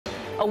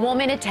A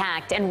woman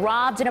attacked and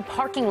robbed in a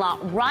parking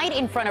lot right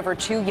in front of her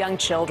two young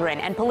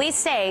children, and police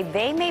say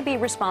they may be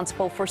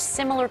responsible for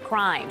similar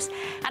crimes.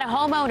 And a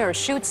homeowner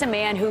shoots a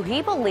man who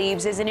he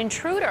believes is an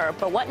intruder,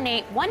 but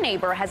one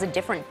neighbor has a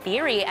different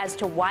theory as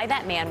to why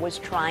that man was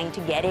trying to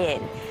get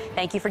in.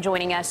 Thank you for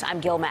joining us.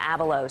 I'm Gilma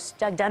Avalos.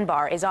 Doug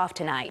Dunbar is off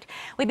tonight.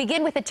 We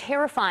begin with a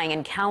terrifying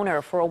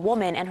encounter for a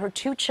woman and her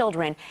two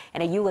children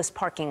in a Euless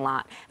parking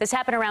lot. This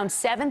happened around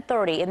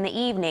 7:30 in the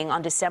evening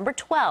on December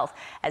 12th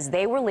as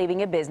they were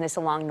leaving a business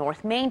along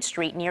North Main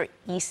Street near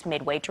East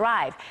Midway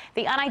Drive.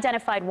 The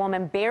unidentified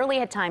woman barely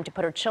had time to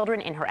put her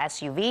children in her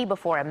SUV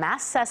before a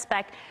masked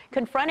suspect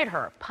confronted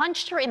her,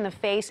 punched her in the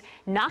face,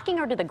 knocking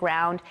her to the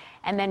ground,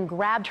 and then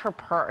grabbed her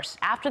purse.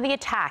 After the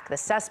attack, the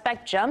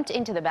suspect jumped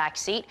into the back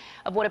seat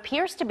of what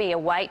appears to be a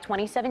white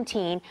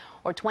 2017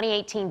 or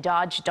 2018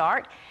 Dodge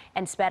Dart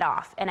and sped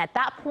off. And at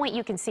that point,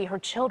 you can see her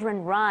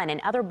children run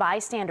and other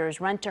bystanders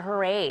run to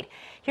her aid.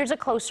 Here's a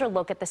closer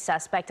look at the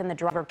suspect and the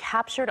driver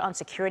captured on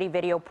security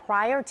video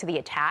prior to the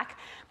attack.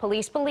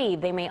 Police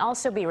believe they may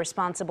also be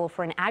responsible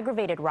for an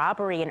aggravated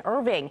robbery in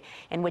Irving,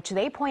 in which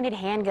they pointed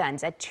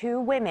handguns at two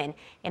women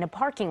in a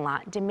parking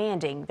lot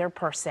demanding their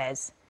purses.